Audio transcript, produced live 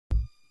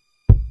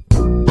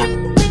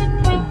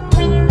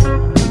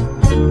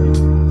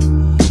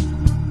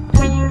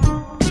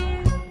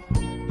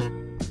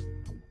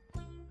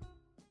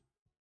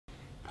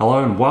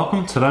Hello and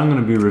welcome. Today I'm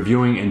going to be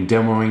reviewing and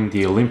demoing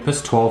the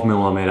Olympus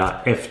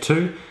 12mm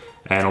f2,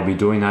 and I'll be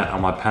doing that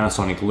on my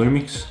Panasonic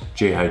Lumix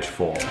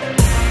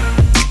GH4.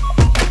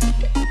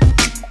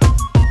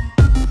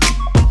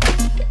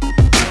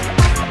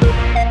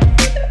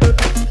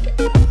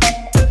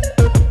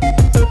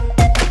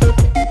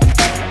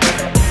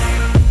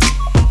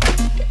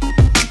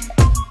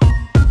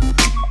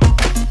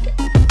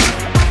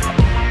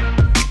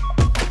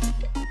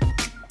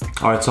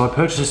 Alright, so I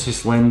purchased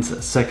this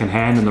lens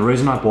secondhand, and the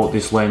reason I bought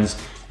this lens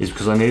is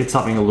because I needed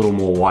something a little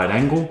more wide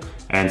angle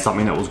and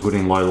something that was good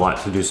in low light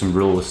to do some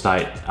real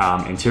estate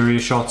interior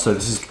shots. So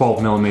this is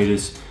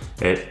 12mm.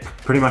 It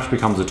pretty much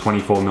becomes a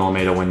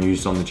 24mm when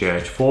used on the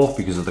GH4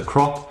 because of the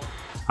crop.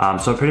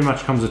 So it pretty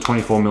much comes a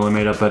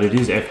 24mm, but it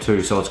is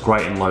f2, so it's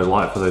great in low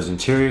light for those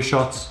interior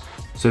shots.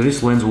 So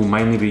this lens will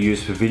mainly be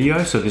used for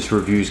video, so this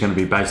review is going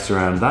to be based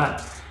around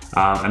that.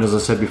 And as I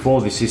said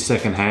before, this is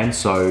secondhand,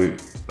 so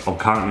I'm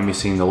currently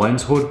missing the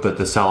lens hood, but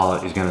the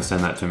seller is going to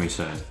send that to me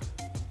soon.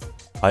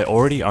 I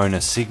already own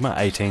a Sigma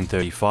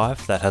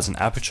 1835 that has an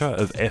aperture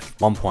of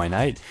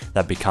f1.8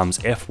 that becomes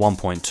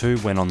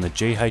f1.2 when on the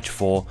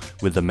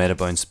GH4 with the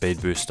Metabone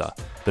speed booster,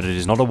 but it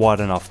is not a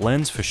wide enough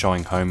lens for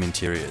showing home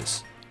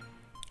interiors.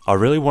 I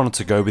really wanted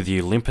to go with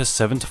the Olympus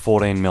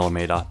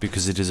 7-14mm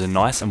because it is a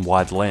nice and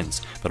wide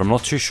lens, but I'm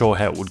not too sure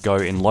how it would go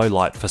in low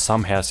light for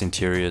some house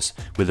interiors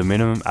with a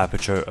minimum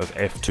aperture of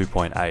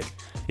f2.8.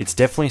 It's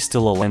definitely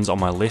still a lens on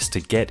my list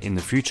to get in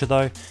the future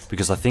though,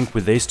 because I think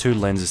with these two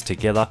lenses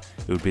together,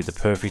 it would be the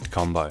perfect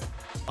combo.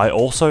 I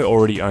also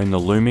already own the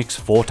Lumix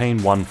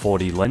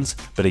 14-140 lens,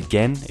 but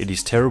again, it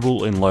is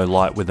terrible in low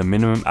light with a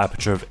minimum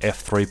aperture of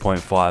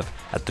f3.5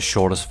 at the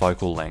shortest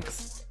focal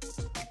length.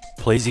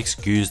 Please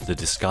excuse the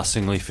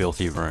disgustingly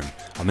filthy room.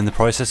 I'm in the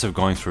process of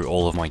going through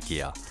all of my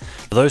gear.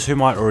 For those who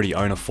might already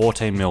own a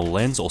 14mm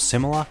lens or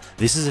similar,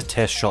 this is a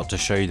test shot to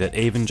show you that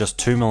even just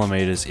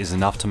 2mm is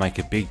enough to make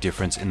a big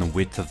difference in the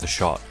width of the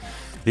shot.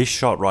 This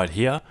shot right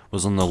here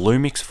was on the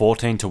Lumix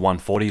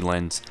 14-140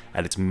 lens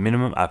at its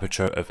minimum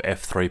aperture of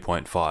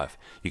f3.5.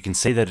 You can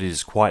see that it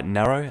is quite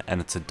narrow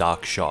and it's a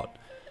dark shot.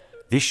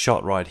 This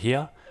shot right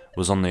here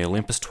was on the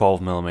Olympus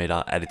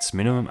 12mm at its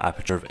minimum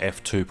aperture of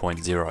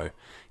f2.0.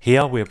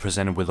 Here we are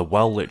presented with a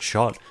well lit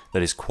shot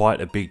that is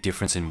quite a big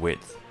difference in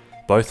width.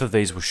 Both of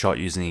these were shot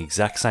using the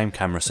exact same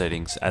camera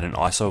settings at an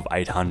ISO of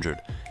 800.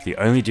 The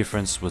only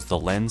difference was the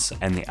lens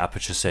and the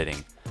aperture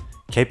setting.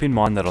 Keep in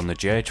mind that on the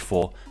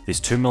GH4, this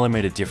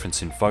 2mm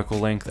difference in focal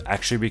length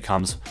actually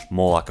becomes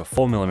more like a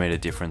 4mm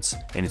difference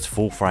in its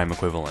full frame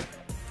equivalent.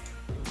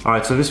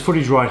 Alright, so this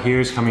footage right here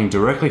is coming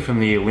directly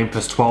from the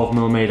Olympus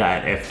 12mm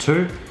at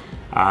f2.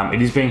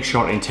 It is being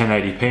shot in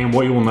 1080p, and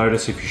what you will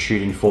notice if you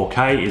shoot in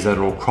 4K is that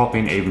it will crop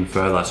in even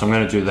further. So I'm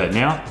going to do that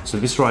now. So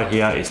this right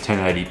here is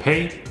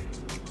 1080p,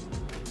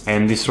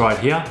 and this right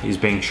here is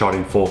being shot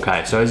in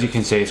 4K. So as you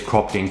can see, it's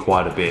cropped in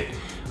quite a bit.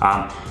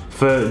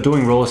 For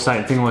doing real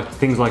estate and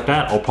things like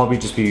that, I'll probably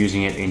just be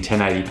using it in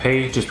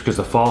 1080p just because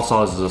the file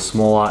sizes are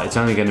smaller. It's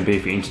only going to be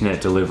for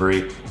internet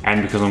delivery,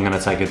 and because I'm going to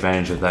take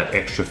advantage of that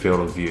extra field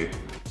of view.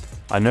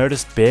 I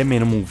noticed bare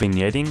minimal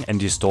vignetting and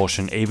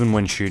distortion even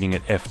when shooting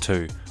at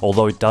f2,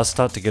 although it does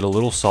start to get a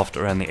little soft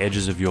around the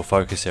edges of your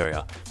focus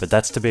area, but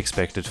that's to be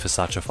expected for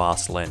such a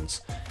fast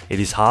lens. It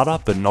is harder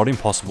but not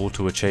impossible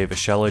to achieve a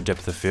shallow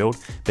depth of field,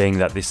 being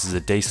that this is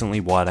a decently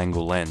wide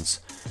angle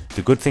lens.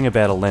 The good thing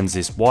about a lens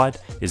this wide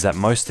is that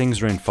most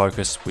things are in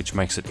focus, which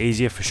makes it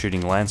easier for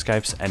shooting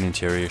landscapes and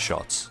interior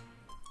shots.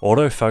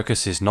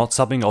 Autofocus is not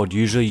something I would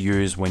usually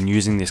use when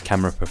using this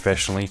camera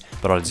professionally,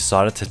 but I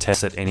decided to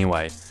test it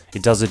anyway.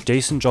 It does a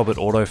decent job at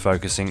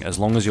autofocusing as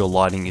long as your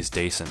lighting is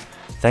decent.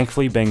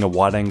 Thankfully, being a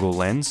wide angle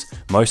lens,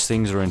 most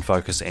things are in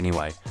focus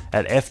anyway.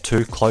 At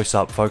f2, close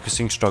up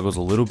focusing struggles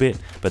a little bit,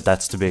 but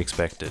that's to be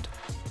expected.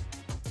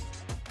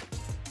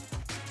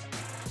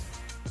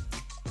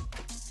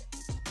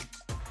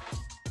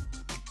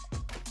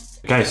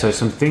 Okay, so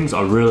some things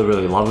I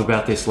really love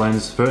about this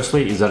lens,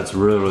 firstly, is that it's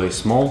really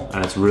small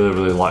and it's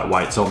really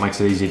lightweight, so it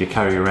makes it easy to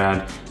carry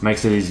around,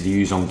 makes it easy to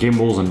use on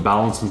gimbals and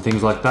balance and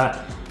things like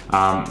that.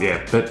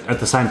 Yeah, but at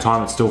the same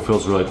time, it still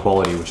feels really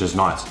quality, which is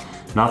nice.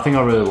 Another thing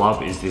I really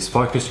love is this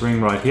focus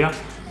ring right here.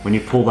 When you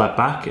pull that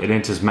back, it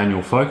enters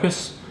manual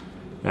focus,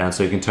 and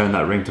so you can turn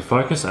that ring to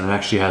focus, and it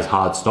actually has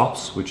hard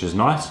stops, which is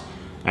nice.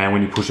 And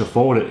when you push it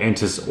forward, it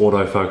enters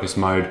autofocus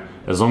mode,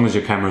 as long as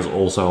your camera is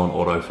also on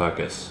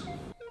autofocus.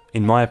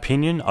 In my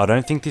opinion, I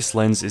don't think this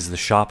lens is the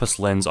sharpest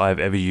lens I have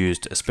ever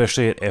used,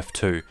 especially at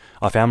f2.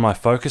 I found my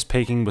focus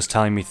peaking was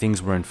telling me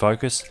things were in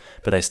focus,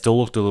 but they still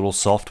looked a little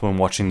soft when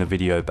watching the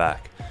video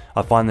back.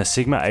 I find the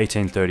Sigma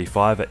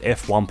 1835 at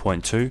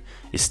f1.2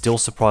 is still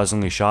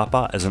surprisingly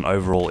sharper as an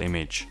overall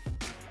image.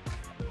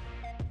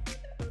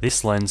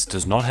 This lens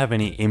does not have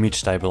any image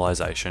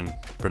stabilization,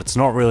 but it's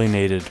not really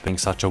needed being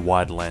such a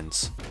wide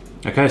lens.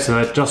 Okay, so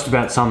that just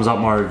about sums up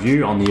my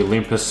review on the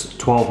Olympus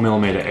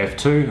 12mm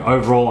f2.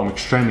 Overall, I'm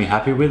extremely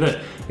happy with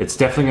it. It's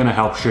definitely going to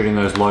help shooting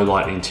those low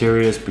light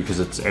interiors because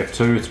it's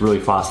f2, it's a really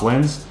fast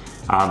lens.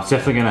 It's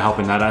definitely going to help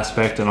in that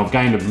aspect, and I've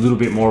gained a little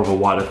bit more of a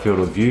wider field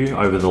of view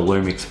over the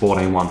Lumix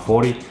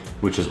 14-140,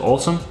 which is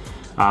awesome.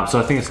 So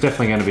I think it's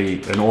definitely going to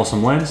be an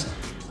awesome lens.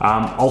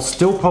 I'll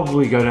still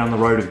probably go down the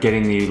road of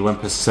getting the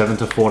Olympus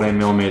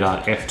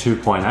 7-14mm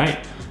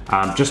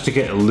f2.8 just to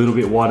get a little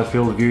bit wider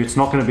field of view. It's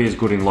not going to be as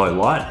good in low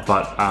light,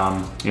 but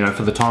you know,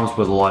 for the times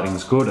where the lighting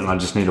is good and I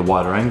just need a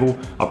wider angle,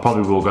 I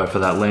probably will go for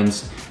that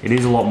lens. It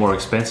is a lot more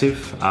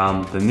expensive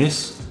than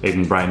this,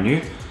 even brand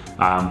new,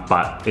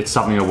 but it's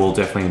something I will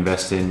definitely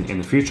invest in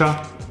the future.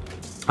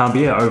 But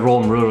yeah,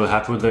 overall I'm really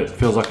happy with it. It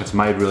feels like it's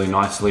made really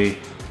nicely.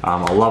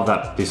 I love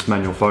this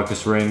manual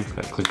focus ring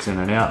that clicks in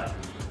and out.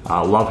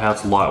 I love how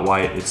it's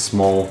lightweight, it's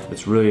small,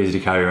 it's really easy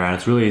to carry around,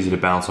 it's really easy to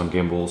balance on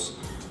gimbals.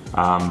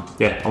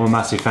 Yeah, I'm a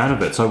massive fan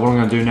of it. So what I'm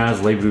going to do now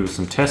is leave you with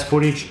some test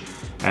footage,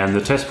 and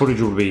the test footage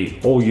will be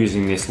all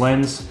using this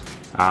lens.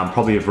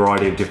 Probably a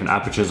variety of different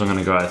apertures. I'm going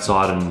to go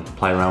outside and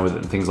play around with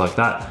it and things like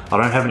that. I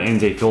don't have an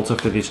ND filter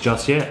for this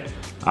just yet,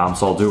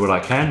 so I'll do what I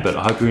can, but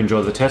I hope you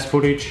enjoy the test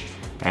footage,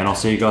 and I'll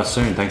see you guys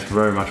soon. Thanks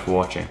very much for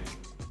watching.